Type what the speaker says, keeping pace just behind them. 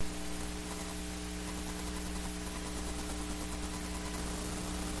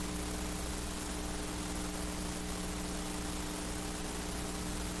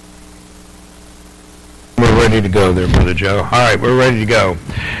ready to go there, Brother Joe. All right, we're ready to go.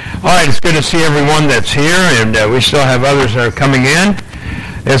 All right, it's good to see everyone that's here, and we still have others that are coming in.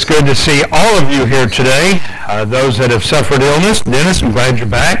 It's good to see all of you here today. Those that have suffered illness, Dennis, I'm glad you're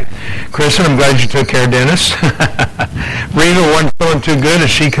back. Kristen, I'm glad you took care of Dennis. Rita wasn't feeling too good as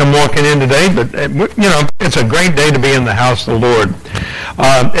she come walking in today, but it's a great day to be in the house of the Lord.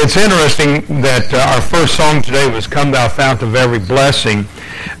 It's interesting that our first song today was "Come Thou Fount of Every Blessing,"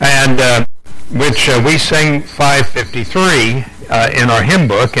 and which we sang 553 in our hymn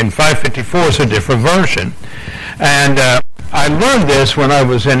book, and 554 is a different version. And I learned this when I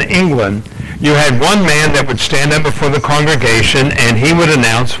was in England. You had one man that would stand up before the congregation and he would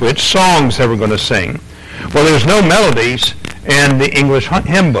announce which songs they were going to sing. Well, there's no melodies in the English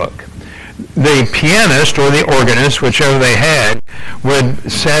hymn book. The pianist or the organist, whichever they had,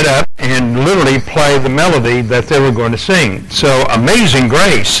 would set up and literally play the melody that they were going to sing. So Amazing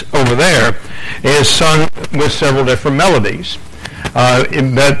Grace over there is sung with several different melodies. But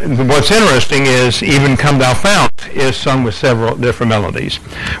what's interesting is even Come Thou Fount is sung with several different melodies.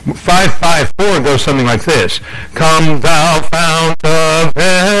 554 goes something like this. Come Thou Fount of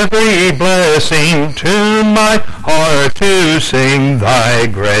every blessing, to my heart to sing Thy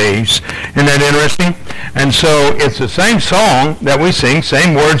grace. Isn't that interesting? And so it's the same song that we sing,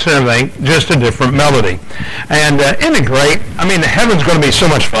 same words and everything, just a different melody. And isn't it great? I mean, heaven's going to be so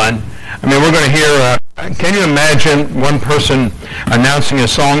much fun. I mean, we're going to hear, can you imagine one person announcing a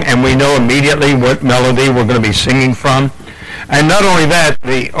song and we know immediately what melody we're going to be singing from? And not only that,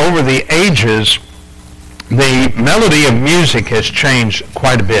 over the ages, the melody of music has changed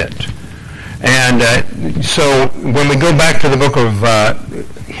quite a bit. And so when we go back to the book of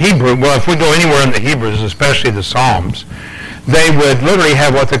Hebrew, well, if we go anywhere in the Hebrews, especially the Psalms, they would literally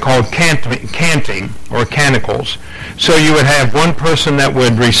have what they called canting or canticles. So you would have one person that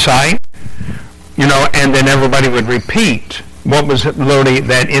would recite, and then everybody would repeat what was literally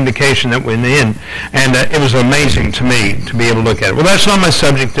that indication that went in. And it was amazing to me to be able to look at it. Well, that's not my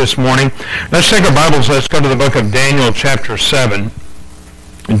subject this morning. Let's take our Bibles. Let's go to the book of Daniel chapter 7.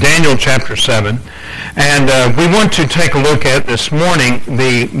 Daniel chapter 7. And we want to take a look at this morning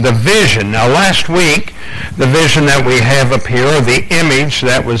the vision. Now, last week, the vision that we have up here, or the image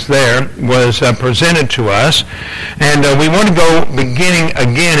that was there, was presented to us. And we want to go beginning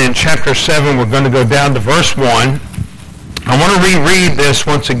again in chapter 7. We're going to go down to verse 1. I want to reread this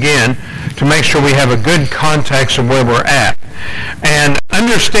once again to make sure we have a good context of where we're at. And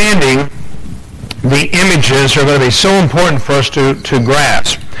understanding the images are going to be so important for us to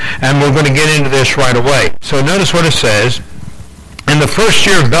grasp. And we're going to get into this right away. So notice what it says. In the first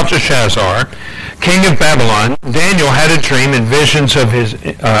year of Belteshazzar, king of Babylon, Daniel had a dream and visions of his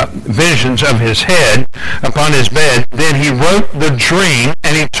head upon his bed. Then he wrote the dream,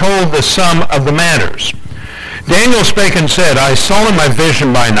 and he told the sum of the matters. Daniel spake and said, I saw in my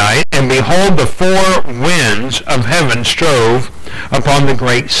vision by night, and behold, the four winds of heaven strove upon the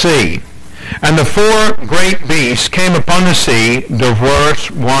great sea. And the four great beasts came upon the sea, diverse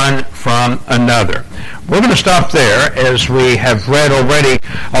one from another. We're going to stop there as we have read already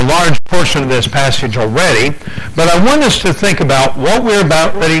a large portion of this passage already. But I want us to think about what we're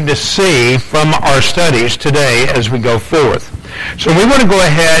about ready to see from our studies today as we go forth. So we want to go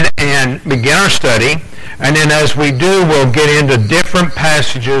ahead and begin our study. And then as we do, we'll get into different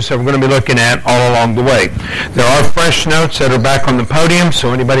passages that we're going to be looking at all along the way. There are fresh notes that are back on the podium, so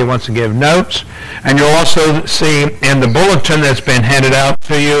anybody wants to give notes. And you'll also see in the bulletin that's been handed out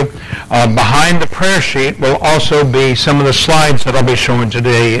to you, behind the prayer sheet will also be some of the slides that I'll be showing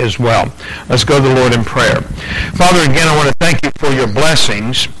today as well. Let's go to the Lord in prayer. Father, again, I want to thank you for your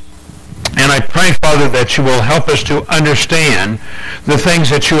blessings. And I pray, Father, that you will help us to understand the things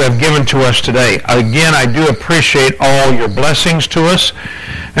that you have given to us today. Again, I do appreciate all your blessings to us.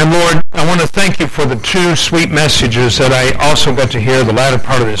 And Lord, I want to thank you for the two sweet messages that I also got to hear the latter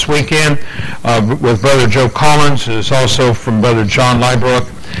part of this weekend with Brother Joe Collins. It is also from Brother John Liebrook.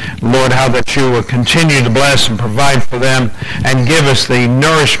 Lord, how that you will continue to bless and provide for them and give us the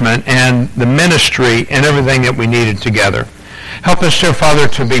nourishment and the ministry and everything that we needed together. Help us, dear Father,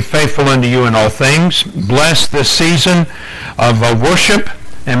 to be faithful unto you in all things. Bless this season of worship,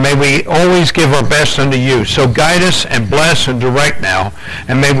 and may we always give our best unto you. So guide us and bless and direct now,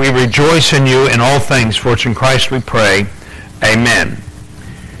 and may we rejoice in you in all things. For it's in Christ we pray. Amen.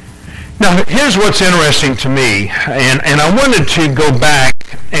 Now, here's what's interesting to me, and I wanted to go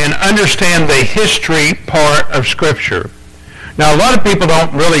back and understand the history part of Scripture. Now, a lot of people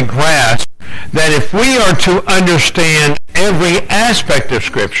don't really grasp that if we are to understand every aspect of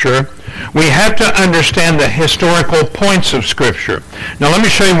Scripture, we have to understand the historical points of Scripture. Now let me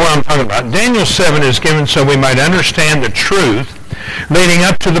show you what I'm talking about. Daniel 7 is given so we might understand the truth leading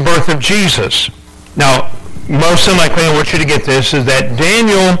up to the birth of Jesus. Now, most likely, I want you to get this, is that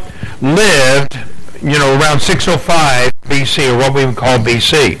Daniel lived, around 605 BC, or what we would call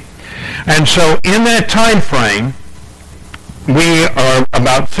BC. And so in that time frame, we are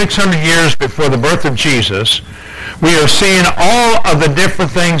about 600 years before the birth of Jesus. We are seeing all of the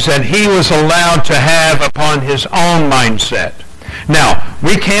different things that he was allowed to have upon his own mindset. Now,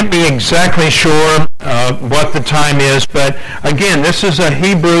 we can't be exactly sure what the time is, but again, this is a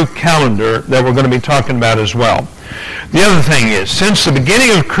Hebrew calendar that we're going to be talking about as well. The other thing is, since the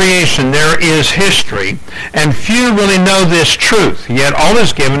beginning of creation, there is history, and few really know this truth, yet all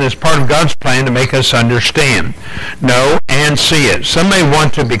is given as part of God's plan to make us understand, know, and see it. Some may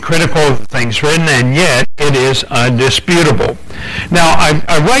want to be critical of the things written, and yet it is undisputable. Now,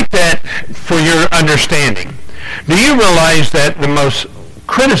 I write that for your understanding. Do you realize that the most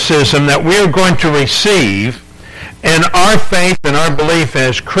criticism that we're going to receive in our faith and our belief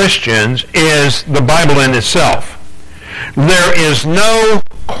as Christians is the Bible in itself? There is no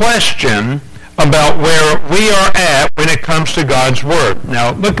question about where we are at when it comes to God's Word.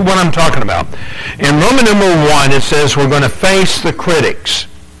 Now, look at what I'm talking about. In Roman numeral 1, it says we're going to face the critics.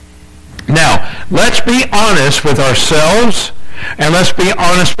 Now, let's be honest with ourselves, and let's be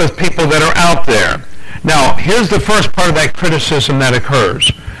honest with people that are out there. Now, here's the first part of that criticism that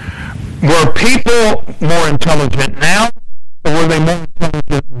occurs. Were people more intelligent now, or were they more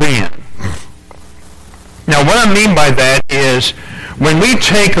intelligent then? Now, what I mean by that is when we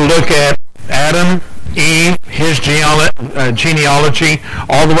take a look at Adam, Eve, his genealogy,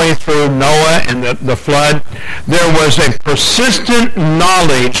 all the way through Noah and the flood, there was a persistent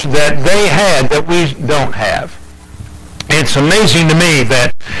knowledge that they had that we don't have. It's amazing to me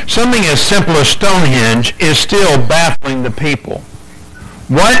that something as simple as Stonehenge is still baffling the people.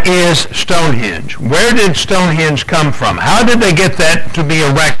 What is Stonehenge? Where did Stonehenge come from? How did they get that to be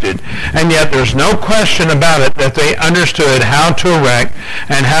erected? And yet there's no question about it that they understood how to erect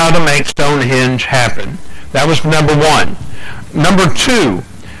and how to make Stonehenge happen. That was number one. Number two,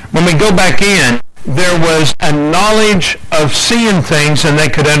 when we go back in, there was a knowledge of seeing things and they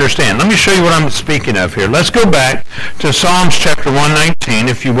could understand. Let me show you what I'm speaking of here. Let's go back to Psalms chapter 119.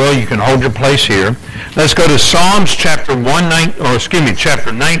 If you will, you can hold your place here. Let's go to Psalms chapter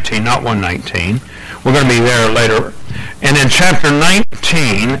 19, not 119. We're going to be there later. And in chapter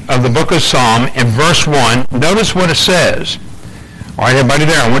 19 of the book of Psalm, in verse 1, notice what it says. All right, everybody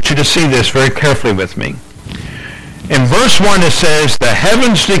there, I want you to see this very carefully with me. In verse 1 it says, "The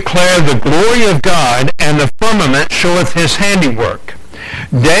heavens declare the glory of God, and the firmament showeth his handiwork.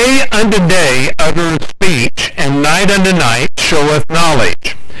 Day unto day uttereth speech, and night unto night showeth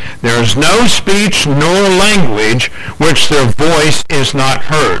knowledge. There is no speech nor language which their voice is not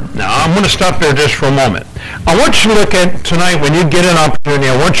heard." Now, I'm going to stop there just for a moment. I want you to look at, tonight, when you get an opportunity,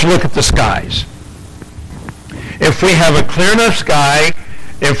 I want you to look at the skies. If we have a clear enough sky,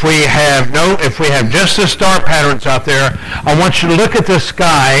 if we have just the star patterns out there, I want you to look at the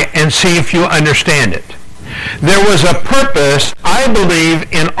sky and see if you understand it. There was a purpose, I believe,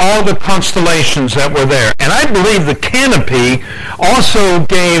 in all the constellations that were there. And I believe the canopy also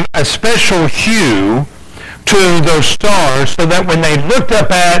gave a special hue to those stars so that when they looked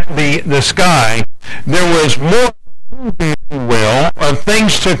up at the sky, there was more, if you will, of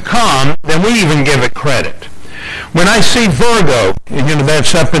things to come than we even give it credit. When I see Virgo,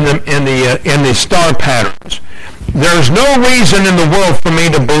 that's up in the star patterns, there's no reason in the world for me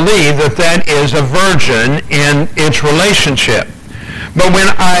to believe that that is a virgin in its relationship. But when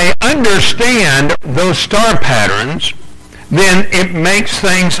I understand those star patterns, then it makes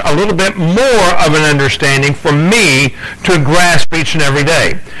things a little bit more of an understanding for me to grasp each and every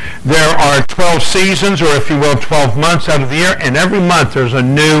day. There are 12 seasons, or if you will, 12 months out of the year, and every month there's a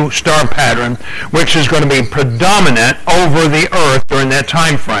new star pattern which is going to be predominant over the earth during that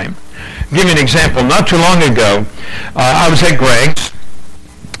time frame. I'll give you an example. Not too long ago, I was at Greg's,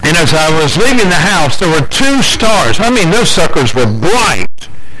 and as I was leaving the house, there were two stars. I mean, those suckers were bright,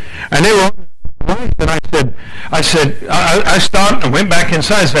 and they were bright, and I stopped and went back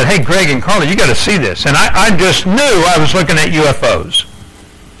inside and said, "Hey, Greg and Carla, you got to see this." And I just knew I was looking at UFOs.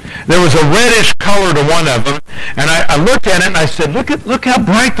 There was a reddish color to one of them, and I looked at it and I said, look how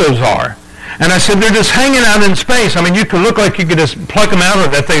bright those are. And I said, they're just hanging out in space. I mean, you could look like you could just pluck them out, or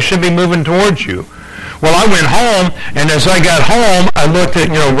that they should be moving towards you. Well, I went home, and as I got home, I looked at,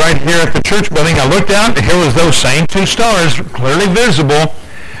 right here at the church building, I looked out, and here was those same two stars clearly visible.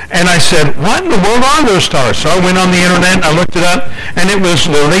 And I said, what in the world are those stars? So I went on the internet and I looked it up, and it was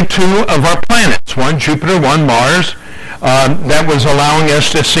literally two of our planets, one Jupiter, one Mars, that was allowing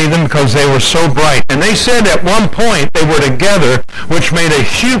us to see them because they were so bright. And they said at one point they were together, which made a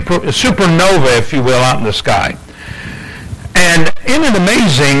supernova, if you will, out in the sky. And isn't it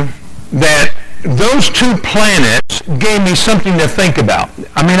amazing that those two planets gave me something to think about?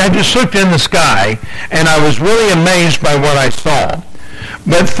 I mean, I just looked in the sky, and I was really amazed by what I saw.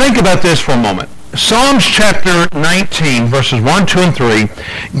 But think about this for a moment. Psalms chapter 19, verses 1, 2, and 3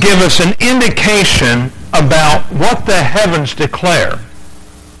 give us an indication about what the heavens declare.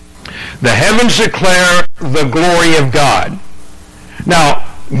 The heavens declare the glory of God. Now,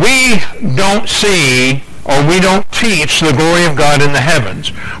 we don't see or we don't teach the glory of God in the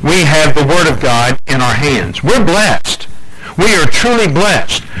heavens. We have the Word of God in our hands. We're blessed. We are truly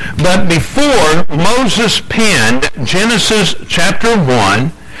blessed. But before Moses penned Genesis chapter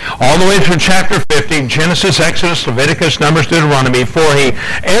 1, all the way through chapter 50, Genesis, Exodus, Leviticus, Numbers, Deuteronomy, before he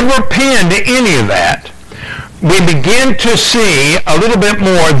ever penned any of that, we begin to see a little bit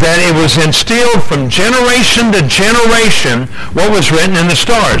more that it was instilled from generation to generation what was written in the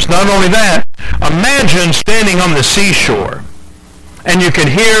stars. Not only that, imagine standing on the seashore and you could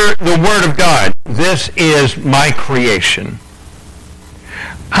hear the Word of God. This is my creation.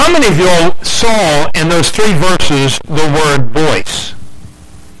 How many of you all saw in those three verses the word voice?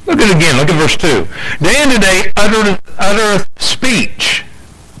 Look at it again. Look at verse 2. Day and day uttereth speech.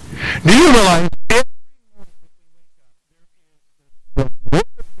 Do you realize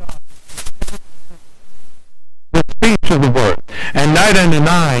the speech of the Word? And night unto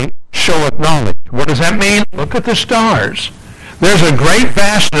night showeth knowledge. What does that mean? Look at the stars. There's a great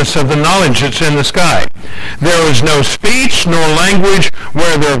vastness of the knowledge that's in the sky. There is no speech nor language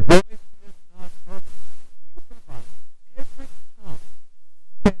where their voice is not heard. Every tongue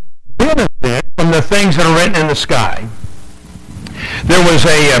can benefit from the things that are written in the sky. There was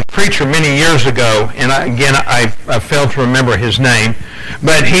a preacher many years ago, and I failed to remember his name,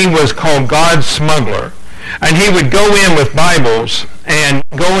 but he was called God's Smuggler. And he would go in with Bibles and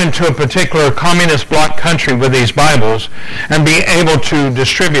go into a particular communist bloc country with these Bibles and be able to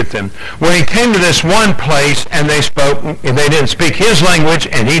distribute them. When he came to this one place and they didn't speak his language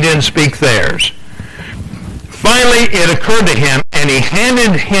and he didn't speak theirs. Finally, it occurred to him, and he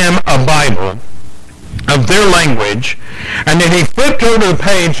handed him a Bible of their language, and then he flipped over the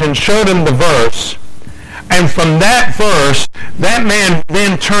page and showed him the verse. And from that verse, that man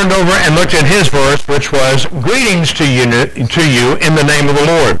then turned over and looked at his verse, which was, greetings to you in the name of the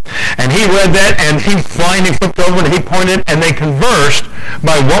Lord. And he read that, and he finally flipped over and he pointed, and they conversed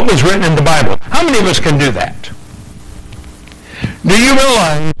by what was written in the Bible. How many of us can do that? Do you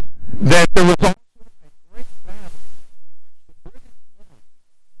realize that there was also a great battle in which the British won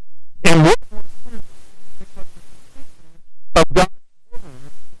in World War II because of the secret of God's word?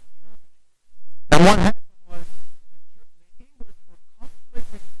 And what happened?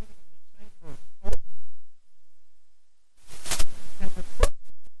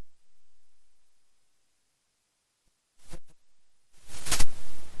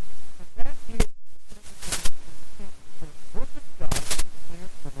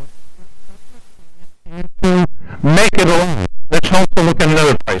 To make it alone. Let's also look at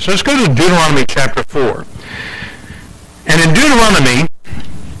another place. Let's go to Deuteronomy chapter 4. And in Deuteronomy,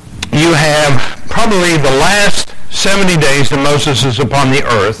 you have probably the last 70 days that Moses is upon the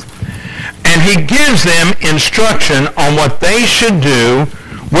earth, and he gives them instruction on what they should do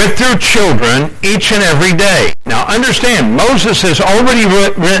with their children each and every day. Now understand, Moses has already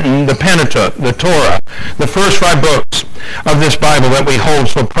written the Pentateuch, the Torah, the first 5 books of this Bible that we hold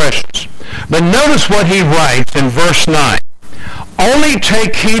so precious. But notice what he writes in verse 9. Only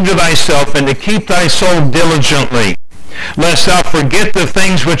take heed to thyself and to keep thy soul diligently, lest thou forget the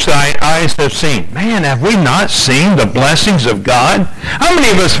things which thy eyes have seen. Man, have we not seen the blessings of God? How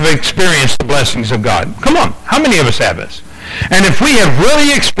many of us have experienced the blessings of God? Come on, how many of us have this? And if we have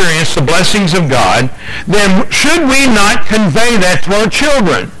really experienced the blessings of God, then should we not convey that to our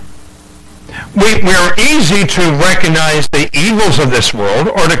children? We're easy to recognize the evils of this world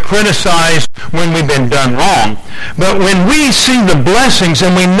or to criticize when we've been done wrong. But when we see the blessings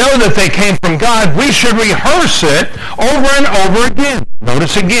and we know that they came from God, we should rehearse it over and over again.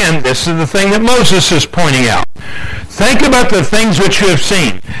 Notice again, this is the thing that Moses is pointing out. Think about the things which you have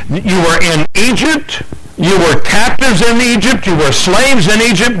seen. You were in Egypt. You were captives in Egypt. You were slaves in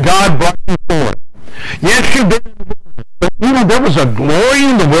Egypt. God brought you forth. Yes, you've been in the wilderness. But you know, there was a glory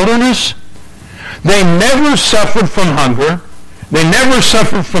in the wilderness. They never suffered from hunger. They never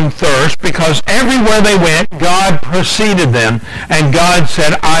suffered from thirst because everywhere they went, God preceded them, and God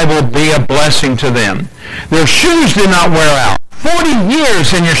said, I will be a blessing to them. Their shoes did not wear out. 40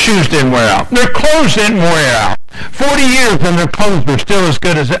 years and your shoes didn't wear out. Their clothes didn't wear out. 40 years and their clothes were still as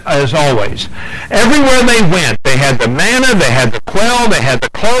good as always. Everywhere they went, they had the manna, they had the quail, they had the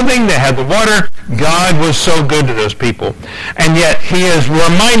clothing, they had the water. God was so good to those people. And yet he is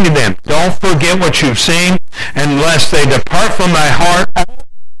reminding them, don't forget what you've seen, unless they depart from thy heart.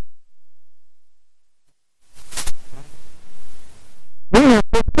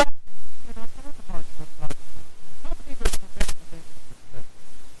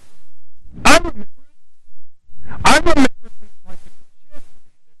 I remember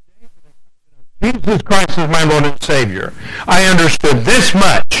Jesus Christ is my Lord and Savior. I understood this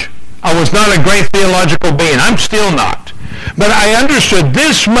much. I was not a great theological being. I'm still not. But I understood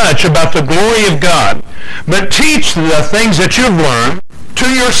this much about the glory of God. But teach the things that you've learned to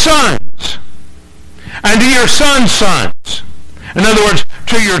your sons and to your sons' sons. In other words,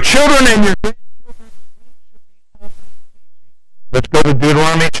 to your children and your grandchildren. Let's go to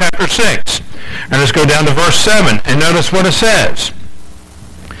Deuteronomy chapter 6. And let's go down to verse 7. And notice what it says.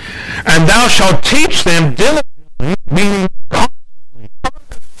 And thou shalt teach them diligently, meaning constantly.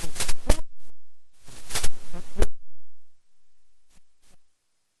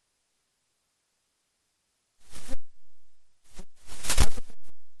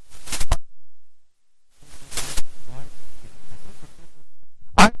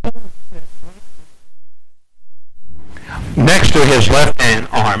 Next to his left-hand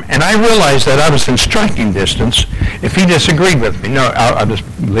arm. And I realized that I was in striking distance if he disagreed with me. No, I'll just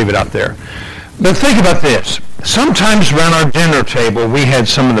leave it out there. But think about this. Sometimes around our dinner table, we had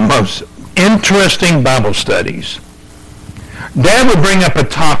some of the most interesting Bible studies. Dad would bring up a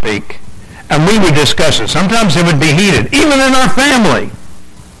topic, and we would discuss it. Sometimes it would be heated, even in our family.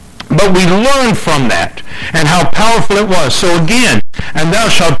 But we learned from that and how powerful it was. So again, and thou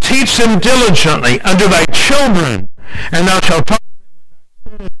shalt teach them diligently unto thy children, and thou shalt talk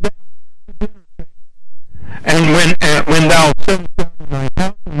to them and when thou sittest down in thy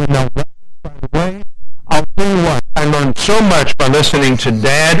house, and when thou walkest by the way. I'll tell you what, I learned so much by listening to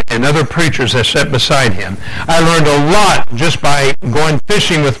Dad and other preachers that sat beside him. I learned a lot just by going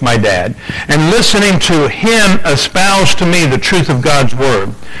fishing with my dad and listening to him espouse to me the truth of God's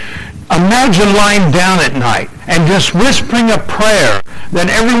Word. Imagine lying down at night and just whispering a prayer that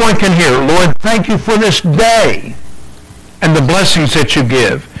everyone can hear. Lord, thank you for this day and the blessings that you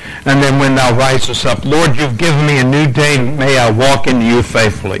give. And then when thou risest up, Lord, you've given me a new day, and may I walk into you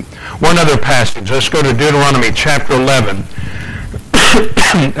faithfully. One other passage. Let's go to Deuteronomy chapter 11.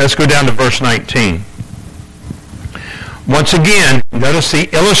 Let's go down to verse 19. Once again, notice the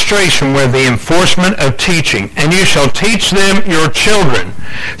illustration where the enforcement of teaching. And you shall teach them your children,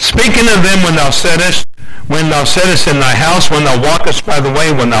 speaking of them when thou sittest in thy house, when thou walkest by the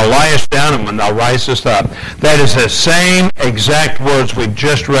way, when thou liest down, and when thou risest up. That is the same exact words we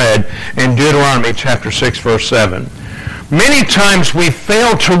just read in Deuteronomy chapter 6, verse 7. Many times we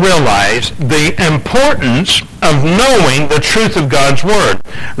fail to realize the importance of knowing the truth of God's Word.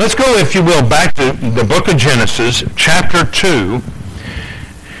 Let's go, if you will, back to the book of Genesis, chapter 2.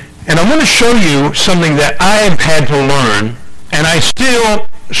 And I want to show you something that I have had to learn, and I still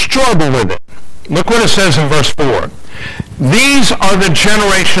struggle with it. Look what it says in verse 4. These are the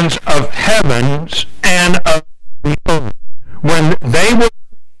generations of heavens and of the earth, when they were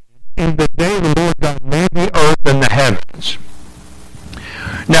in the day the Lord God made the earth and the heavens.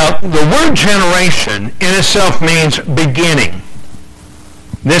 Now, the word generation in itself means beginning.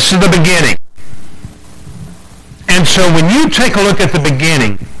 This is the beginning. And so when you take a look at the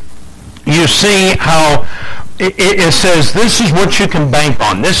beginning, you see how it says this is what you can bank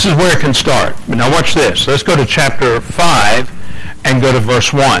on. This is where it can start. Now watch this. Let's go to chapter 5 and go to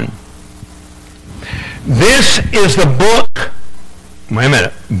verse 1. This is the book. Wait a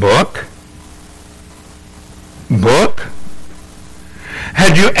minute. Book?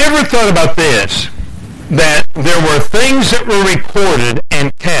 Had you ever thought about this? That there were things that were recorded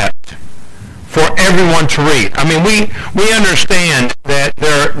and kept for everyone to read. I mean, we understand that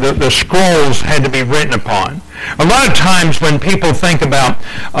the scrolls had to be written upon. A lot of times when people think about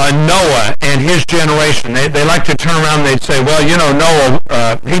Noah and his generation, they like to turn around and they'd say, well, you know,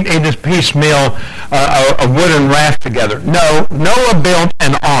 Noah, he just piecemeal a wooden raft together. No, Noah built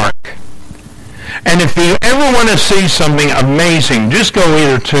an ark. And if you ever want to see something amazing, just go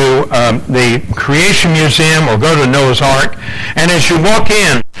either to the Creation Museum or go to Noah's Ark. And as you walk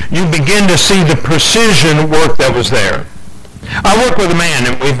in, you begin to see the precision work that was there. I work with a man,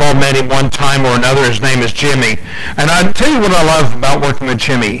 and we've all met him one time or another. His name is Jimmy. And I'll tell you what I love about working with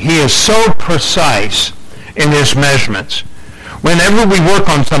Jimmy. He is so precise in his measurements. Whenever we work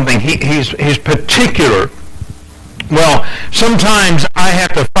on something, he's particular. Well, sometimes I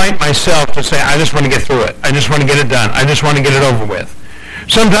have to fight myself to say, I just want to get through it. I just want to get it done. I just want to get it over with.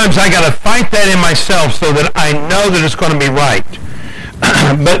 Sometimes I got to fight that in myself so that I know that it's going to be right.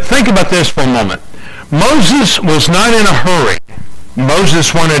 But think about this for a moment. Moses was not in a hurry. Noah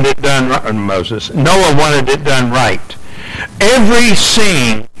wanted it done right. Every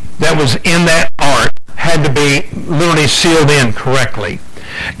scene that was in that ark had to be literally sealed in correctly.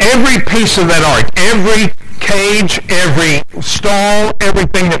 Every piece of that ark, every cage, every stall,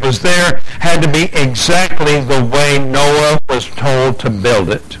 everything that was there had to be exactly the way Noah was told to build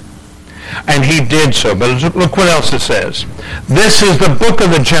it. And he did so. But look what else it says. This is the book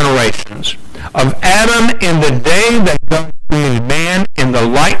of the generations of Adam in the day that God created man. In the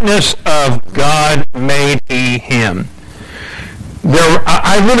likeness of God made he him.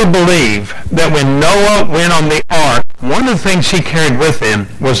 I really believe that when Noah went on the ark, one of the things he carried with him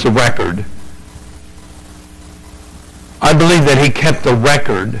was the record. I believe that he kept the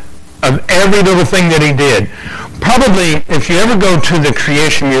record of every little thing that he did. Probably, if you ever go to the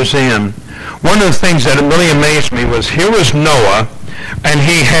Creation Museum, one of the things that really amazed me was here was Noah, and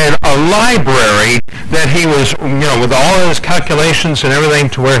he had a library that he was, with all of his calculations and everything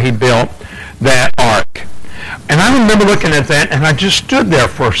to where he built that ark. And I remember looking at that, and I just stood there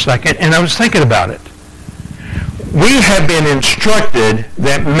for a second, and I was thinking about it. We have been instructed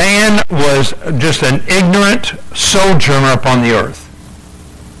that man was just an ignorant sojourner upon the earth.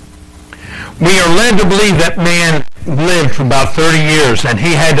 We are led to believe that man lived for about 30 years, and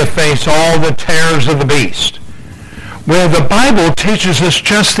he had to face all the terrors of the beast. Well, the Bible teaches us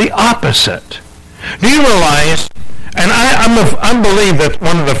just the opposite. Do you realize, and I believe that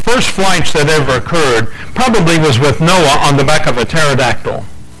one of the first flights that ever occurred probably was with Noah on the back of a pterodactyl.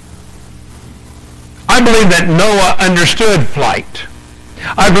 I believe that Noah understood flight.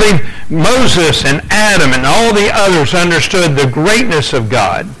 I believe Moses and Adam and all the others understood the greatness of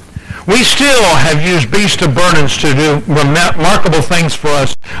God. We still have used beasts of burdens to do remarkable things for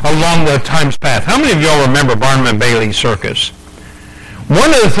us along the time's path. How many of y'all remember Barnum and Bailey Circus?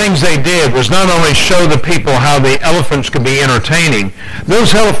 One of the things they did was not only show the people how the elephants could be entertaining,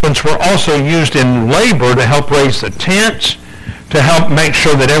 those elephants were also used in labor to help raise the tents, to help make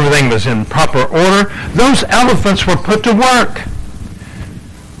sure that everything was in proper order. Those elephants were put to work.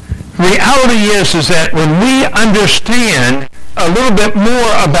 Reality is that when we understand a little bit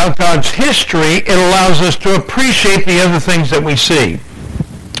more about God's history, it allows us to appreciate the other things that we see.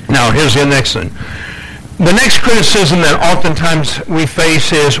 Now, here's the next one. The next criticism that oftentimes we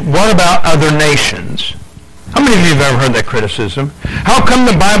face is, what about other nations? How many of you have ever heard that criticism? How come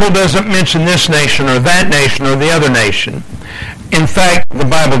the Bible doesn't mention this nation or that nation or the other nation? In fact, the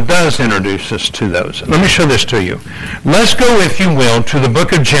Bible does introduce us to those. Let me show this to you. Let's go, if you will, to the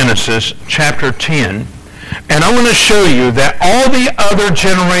book of Genesis, chapter 10. And I want to show you that all the other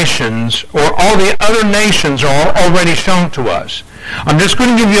generations or all the other nations are already shown to us. I'm just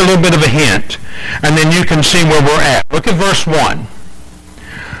going to give you a little bit of a hint, and then you can see where we're at. Look at verse 1.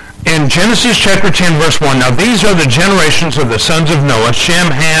 In Genesis chapter 10, verse 1, now these are the generations of the sons of Noah,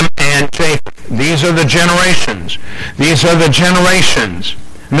 Shem, Ham, and Japheth. These are the generations. These are the generations.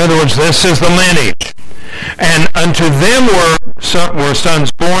 In other words, this is the lineage. And unto them were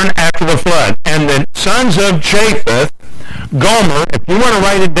sons born after the flood. And the sons of Japheth, Gomer, if you want to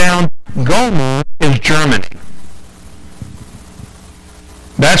write it down, Gomer is Germany.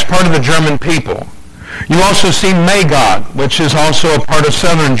 That's part of the German people. You also see Magog, which is also a part of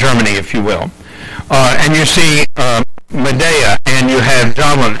southern Germany, if you will. And you see Medea, and you have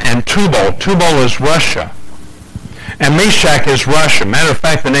Javan, and Tubal. Tubal is Russia. And Meshach is Russia. Matter of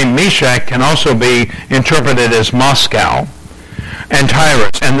fact, the name Meshach can also be interpreted as Moscow and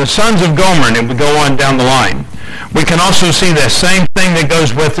Tyrus. And the sons of Gomer, and it would go on down the line. We can also see the same thing that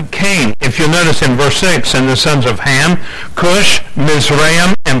goes with Cain. If you'll notice in verse 6, and the sons of Ham, Cush,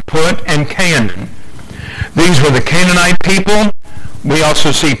 Mizraim, and Put, and Canaan. These were the Canaanite people. We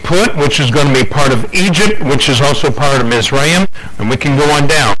also see Put, which is going to be part of Egypt, which is also part of Mizraim, and we can go on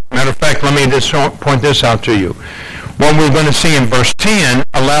down. Matter of fact, let me just point this out to you. What we're going to see in verse 10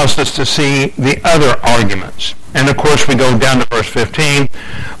 allows us to see the other arguments. And of course, we go down to verse 15,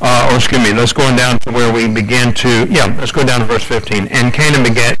 let's go down to where we begin to, let's go down to verse 15. And Canaan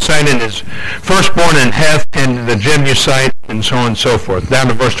begat Sidon, his firstborn, and Heth, and the Jebusite, and so on and so forth. Down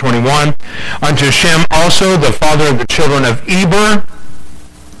to verse 21. Unto Shem also, the father of the children of Eber.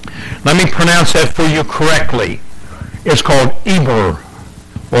 Let me pronounce that for you correctly. is called Eber,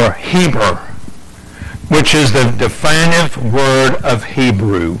 or Heber, which is the definitive word of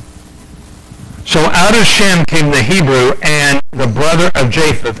Hebrew. So out of Shem came the Hebrew and the brother of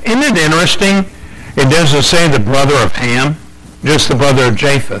Japheth. Isn't it interesting? It doesn't say the brother of Ham, just the brother of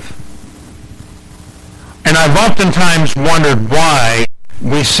Japheth. And I've oftentimes wondered why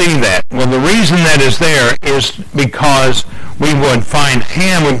we see that. Well, the reason that is there is because we would find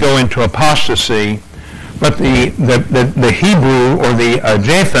Ham would go into apostasy, but the Hebrew or the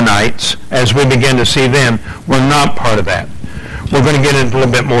Japhanites, as we begin to see them, were not part of that. We're going to get into a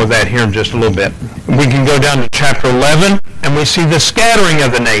little bit more of that here in just a little bit. We can go down to chapter 11, and we see the scattering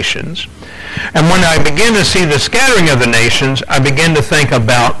of the nations. And when I begin to see the scattering of the nations, I begin to think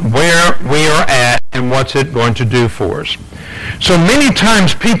about where we are at and what's it going to do for us. So many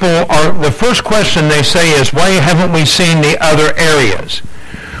times the first question they say is, why haven't we seen the other areas?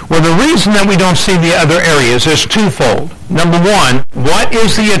 Well, the reason that we don't see the other areas is twofold. Number one, what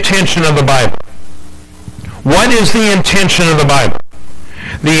is the attention of the Bible? What is the intention of the Bible?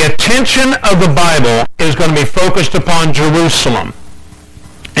 The attention of the Bible is going to be focused upon Jerusalem.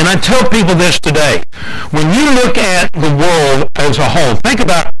 And I tell people this today. When you look at the world as a whole, think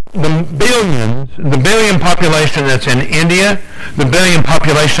about the billion population that's in India, the billion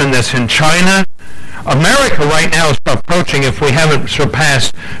population that's in China. America right now is approaching, if we haven't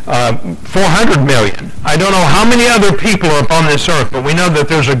surpassed 400 million. I don't know how many other people are upon this earth, but we know that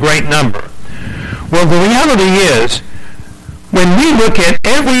there's a great number. Well, the reality is, when we look at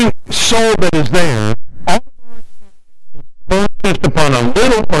every soul that is there, all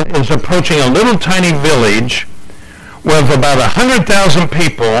is approaching a little tiny village with about 100,000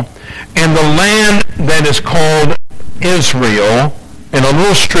 people in the land that is called Israel, in a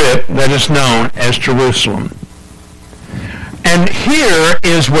little strip that is known as Jerusalem. And here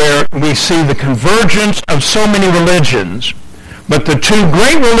is where we see the convergence of so many religions. But the two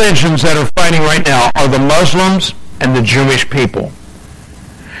great religions that are fighting right now are the Muslims and the Jewish people.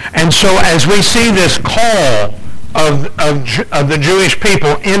 And so as we see this call of the Jewish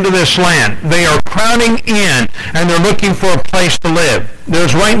people into this land, they are crowding in and they're looking for a place to live.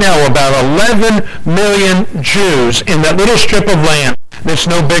 There's right now about 11 million Jews in that little strip of land that's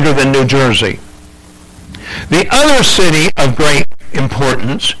no bigger than New Jersey. The other city of great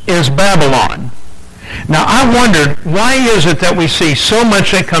importance is Babylon. Now, I wondered, why is it that we see so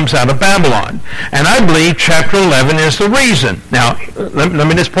much that comes out of Babylon? And I believe chapter 11 is the reason. Now, let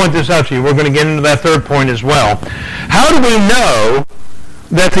me just point this out to you. We're going to get into that third point as well. How do we know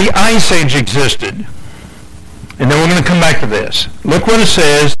that the Ice Age existed? And then we're going to come back to this. Look what it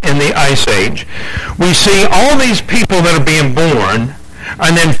says in the Ice Age. We see all these people that are being born,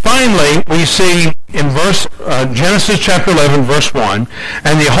 and then finally we see in Genesis chapter 11, verse 1,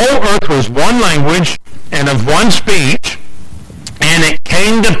 and the whole earth was one language and of one speech, and it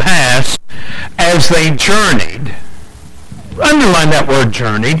came to pass as they journeyed. Underline that word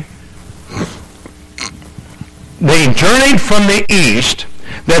journeyed. They journeyed from the east,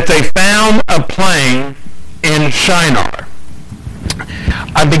 that they found a plain in Shinar.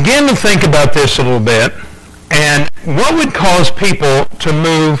 I began to think about this a little bit, and what would cause people to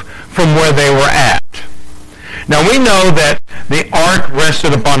move from where they were at? Now, we know that the ark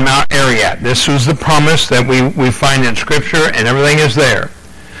rested upon Mount Ararat. This was the promise that we find in Scripture, and everything is there.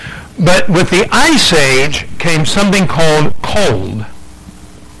 But with the Ice Age came something called cold.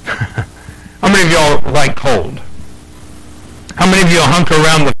 How many of y'all like cold? How many of you hunker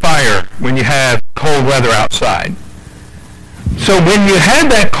around the fire when you have cold weather outside? So when you had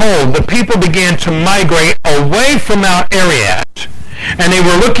that cold, the people began to migrate away from Mount Ararat, and they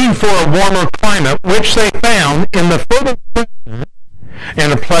were looking for a warmer climate, which they found in the fertile desert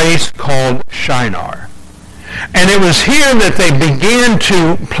in a place called Shinar. And it was here that they began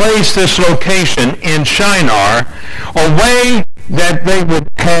to place this location in Shinar, a way that they would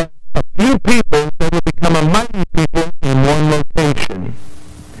have a few people that would become a mighty people in one location.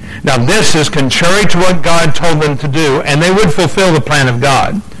 Now, this is contrary to what God told them to do, and they would fulfill the plan of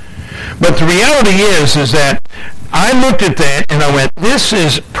God. But the reality is that I looked at that and I went, this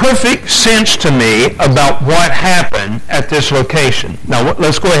is perfect sense to me about what happened at this location. Now,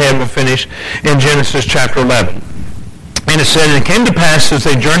 let's go ahead and we'll finish in Genesis chapter 11. And it said, and it came to pass as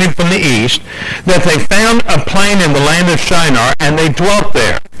they journeyed from the east, that they found a plain in the land of Shinar, and they dwelt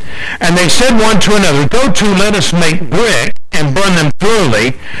there. And they said one to another, go to, let us make brick, and burn them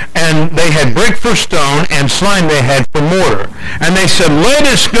thoroughly. And they had brick for stone, and slime they had for mortar. And they said, let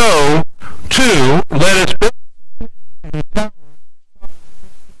us go to, let us build a tower.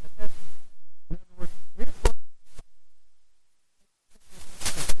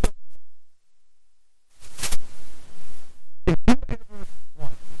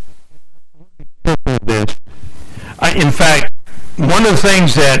 In fact, one of the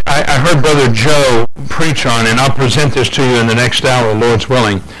things that I heard Brother Joe preach on, and I'll present this to you in the next hour, Lord's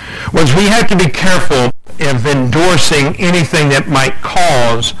willing, was we have to be careful of endorsing anything that might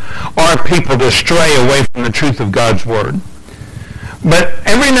cause our people to stray away from the truth of God's Word. But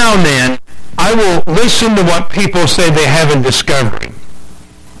every now and then, I will listen to what people say they have in Discovery.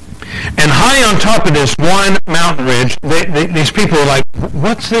 And high on top of this one mountain ridge, these people are like,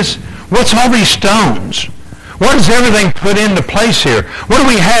 what's this? What's all these stones? What is everything put into place here? What do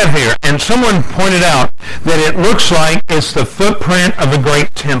we have here? And someone pointed out that it looks like it's the footprint of a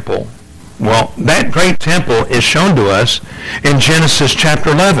great temple. Well, that great temple is shown to us in Genesis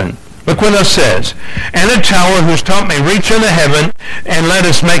chapter 11. Look what it says. And a tower whose top may reach into heaven, and let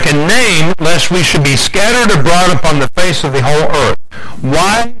us make a name, lest we should be scattered abroad upon the face of the whole earth.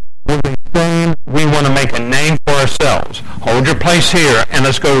 Why would we say we want to make a name for ourselves? Hold your place here, and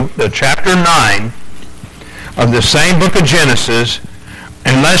let's go to chapter 9 of the same book of Genesis,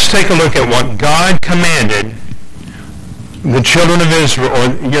 and let's take a look at what God commanded the children of Israel, or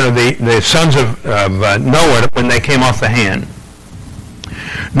the sons of Noah, when they came off the hand.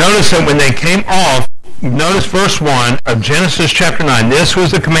 Notice that when they came off, notice verse 1 of Genesis chapter 9. This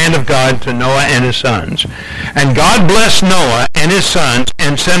was the command of God to Noah and his sons. And God blessed Noah and his sons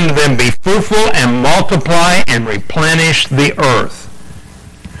and said to them, be fruitful and multiply and replenish the earth.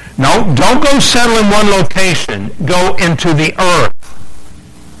 No, don't go settle in one location. Go into the earth.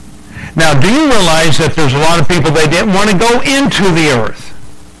 Now, do you realize that there's a lot of people that didn't want to go into the earth?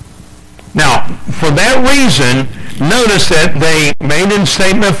 Now, for that reason, notice that they made in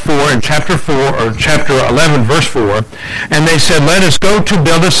statement 4 in chapter 4, or chapter 11, verse 4, and they said, let us go to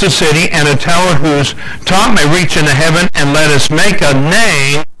build us a city and a tower whose top may reach into heaven, and let us make a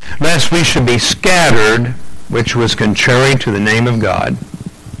name, lest we should be scattered, which was contrary to the name of God.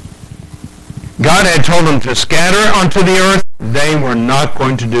 God had told them to scatter onto the earth. They were not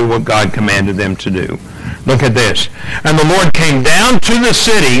going to do what God commanded them to do. Look at this. And the Lord came down to the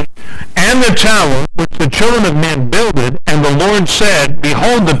city and the tower which the children of men builded, and the Lord said,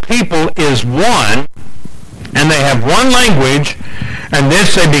 behold, the people is one, and they have one language, and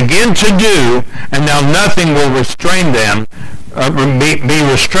this they begin to do, and now nothing will restrain them,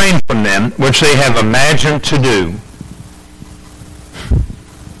 be restrained from them, which they have imagined to do.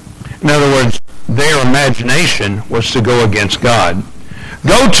 In other words, their imagination was to go against God.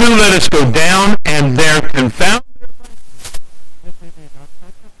 Go to, let us go down, and there confound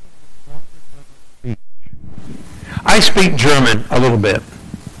their I speak German a little bit.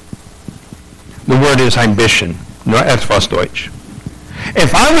 The word is ambition. No, that's was Deutsch.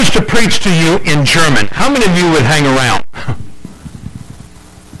 If I was to preach to you in German, how many of you would hang around?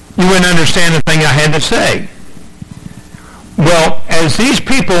 You wouldn't understand the thing I had to say. Well, as these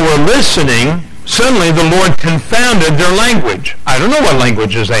people were listening, suddenly the Lord confounded their language. I don't know what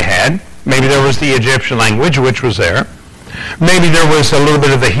languages they had. Maybe there was the Egyptian language, which was there. Maybe there was a little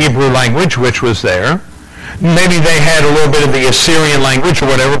bit of the Hebrew language, which was there. Maybe they had a little bit of the Assyrian language or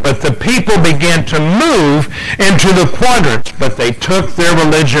whatever, but the people began to move into the quadrants, but they took their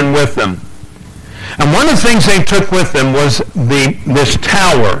religion with them. And one of the things they took with them was this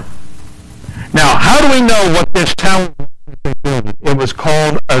tower. Now, how do we know what this tower was? It was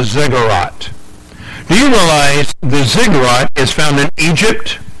called a ziggurat. Do you realize the ziggurat is found in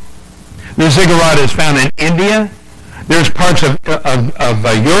Egypt? The ziggurat is found in India. There's parts of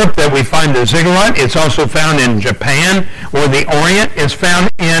Europe that we find the ziggurat. It's also found in Japan or the Orient. It's found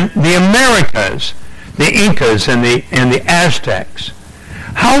in the Americas, the Incas and the Aztecs.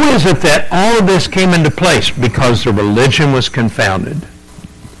 How is it that all of this came into place? Because the religion was confounded.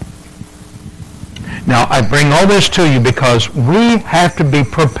 Now, I bring all this to you because we have to be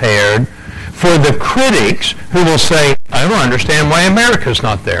prepared for the critics who will say, I don't understand why America's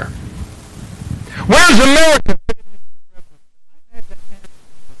not there. Where's America?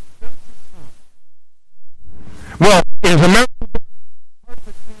 Well, is America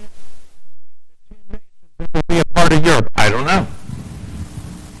going to be a part of Europe? I don't know.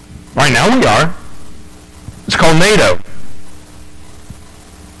 Right now we are. It's called NATO.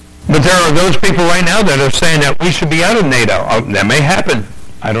 But there are those people right now that are saying that we should be out of NATO. Oh, that may happen.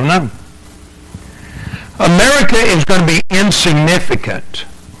 I don't know. America is going to be insignificant.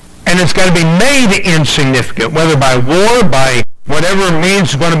 And it's going to be made insignificant, whether by war, by whatever means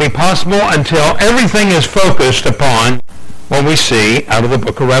is going to be possible, until everything is focused upon what we see out of the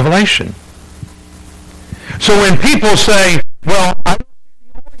book of Revelation. So when people say, well, I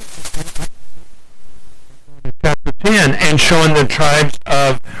chapter 10 and showing the tribes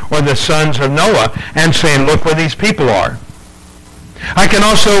of, or the sons of Noah, and saying, look where these people are. I can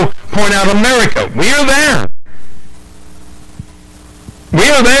also point out America. We are there. We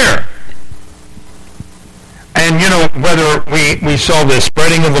are there. And, whether we saw the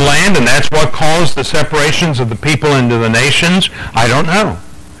spreading of the land and that's what caused the separations of the people into the nations, I don't know.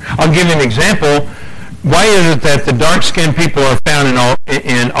 I'll give you an example. Why is it that the dark-skinned people are found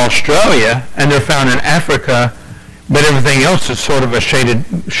in Australia and they're found in Africa, but everything else is sort of a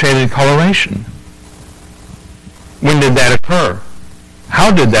shaded coloration? When did that occur?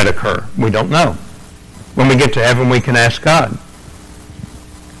 How did that occur? We don't know. When we get to heaven, we can ask God.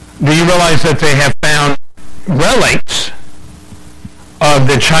 Do you realize that they have found relics of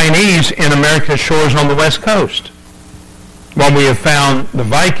the Chinese in America's shores on the West Coast, while we have found the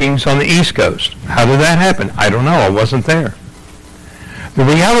Vikings on the East Coast? How did that happen? I don't know. I wasn't there. The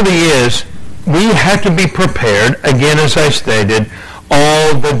reality is we have to be prepared, again, as I stated,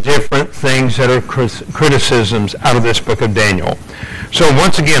 all the different things that are criticisms out of this book of Daniel. So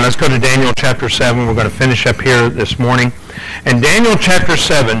once again, let's go to Daniel chapter 7. We're going to finish up here this morning. And Daniel chapter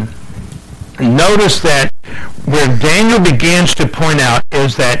 7, notice that where Daniel begins to point out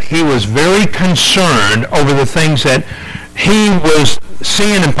is that he was very concerned over the things that he was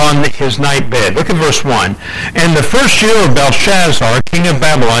seeing upon his night bed. Look at verse 1. "And the first year of Belshazzar, king of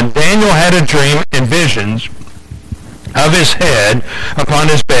Babylon, Daniel had a dream and visions of his head upon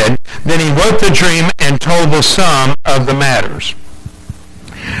his bed. Then he wrote the dream and told the sum of the matters."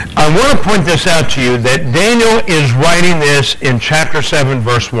 I want to point this out to you that Daniel is writing this in chapter 7,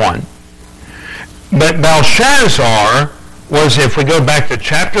 verse 1. But Belshazzar was, if we go back to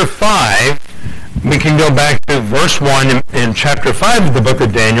chapter 5, we can go back to verse 1 in chapter 5 of the book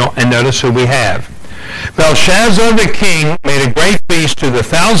of Daniel and notice who we have. "Belshazzar the king made a great feast to the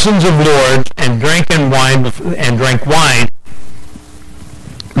thousands of lords and drank wine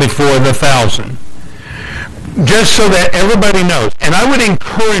before the thousand." Just so that everybody knows, and I would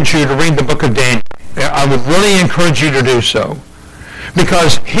encourage you to read the book of Daniel. I would really encourage you to do so.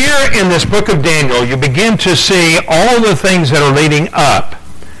 Because here in this book of Daniel, you begin to see all the things that are leading up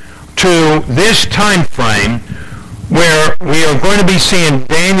to this time frame where we are going to be seeing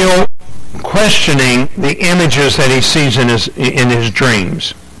Daniel questioning the images that he sees in his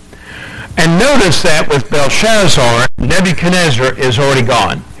dreams. And notice that with Belshazzar, Nebuchadnezzar is already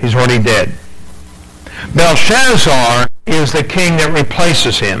gone. He's already dead. Belshazzar is the king that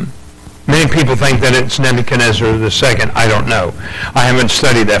replaces him. Many people think that it's Nebuchadnezzar II. I don't know. I haven't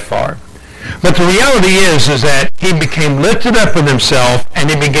studied that far. But the reality is that he became lifted up in himself and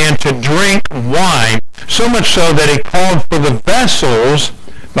he began to drink wine, so much so that he called for the vessels,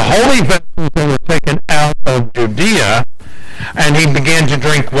 the holy vessels that were taken out of Judea, and he began to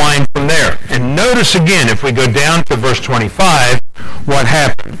drink wine from there. And notice again, if we go down to verse 25, what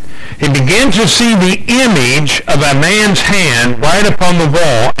happened. He began to see the image of a man's hand right upon the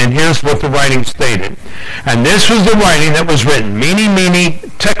wall, and here's what the writing stated. And this was the writing that was written, Mene, Mene,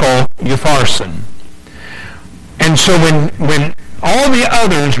 Tekel, Upharsin. And so when all the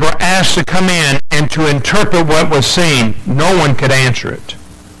others were asked to come in and to interpret what was seen, no one could answer it.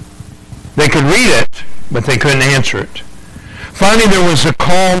 They could read it, but they couldn't answer it. Finally, there was a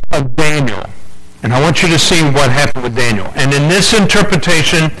call of Daniel. And I want you to see what happened with Daniel. And in this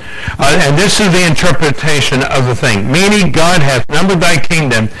interpretation, and this is the interpretation of the thing, meaning God hath numbered thy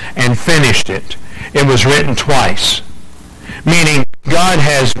kingdom and finished it. It was written twice. Meaning God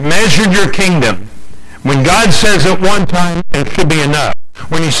has measured your kingdom. When God says it one time, it should be enough.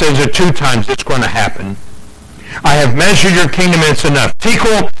 When he says it 2 times, it's going to happen. I have measured your kingdom, it's enough.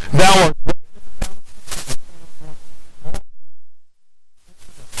 Tekel, thou art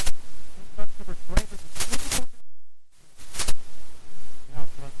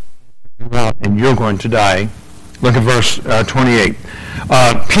and you're going to die. Look at verse 28.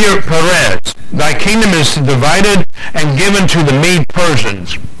 Perez, thy kingdom is divided and given to the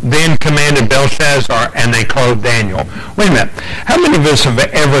Mede-Persians. Then commanded Belshazzar, and they clothed Daniel. Wait a minute. How many of us have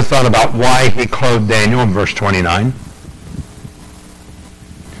ever thought about why he clothed Daniel in verse 29?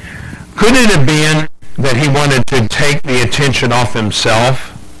 Could it have been that he wanted to take the attention off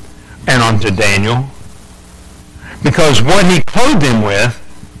himself and onto Daniel? Because what he clothed him with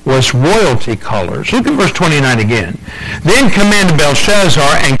was royalty colors. Look at verse 29 again. Then commanded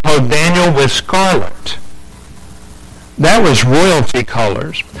Belshazzar and clothed Daniel with scarlet. That was royalty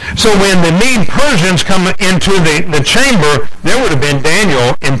colors. So when the Mede-Persians come into the chamber, there would have been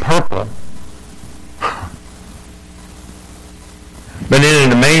Daniel in purple. But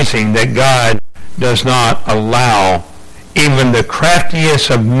isn't it amazing that God does not allow even the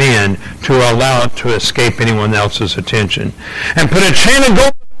craftiest of men to allow it to escape anyone else's attention? And put a chain of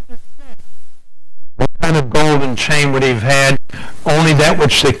gold. What kind of golden chain would he have had? Only that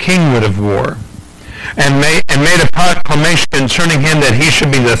which the king would have wore. and made a proclamation concerning him that he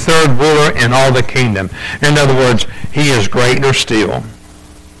should be the third ruler in all the kingdom. In other words, he is greater still.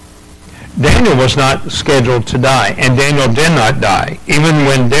 Daniel was not scheduled to die, and Daniel did not die. Even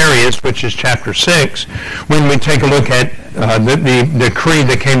when Darius, which is chapter 6, when we take a look at the decree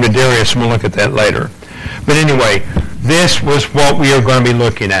that came to Darius, and we'll look at that later. But anyway, this was what we are going to be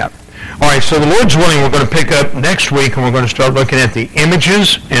looking at. All right, so the Lord's willing, we're going to pick up next week, and we're going to start looking at the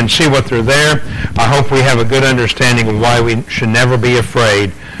images and see what they're there. I hope we have a good understanding of why we should never be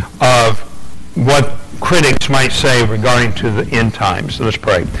afraid of what critics might say regarding to the end times. So let's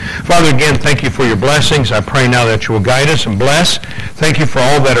pray. Father, again, thank you for your blessings. I pray now that you will guide us and bless. Thank you for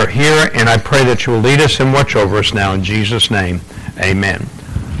all that are here, and I pray that you will lead us and watch over us now in Jesus' name. Amen.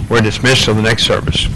 We're dismissed till the next service.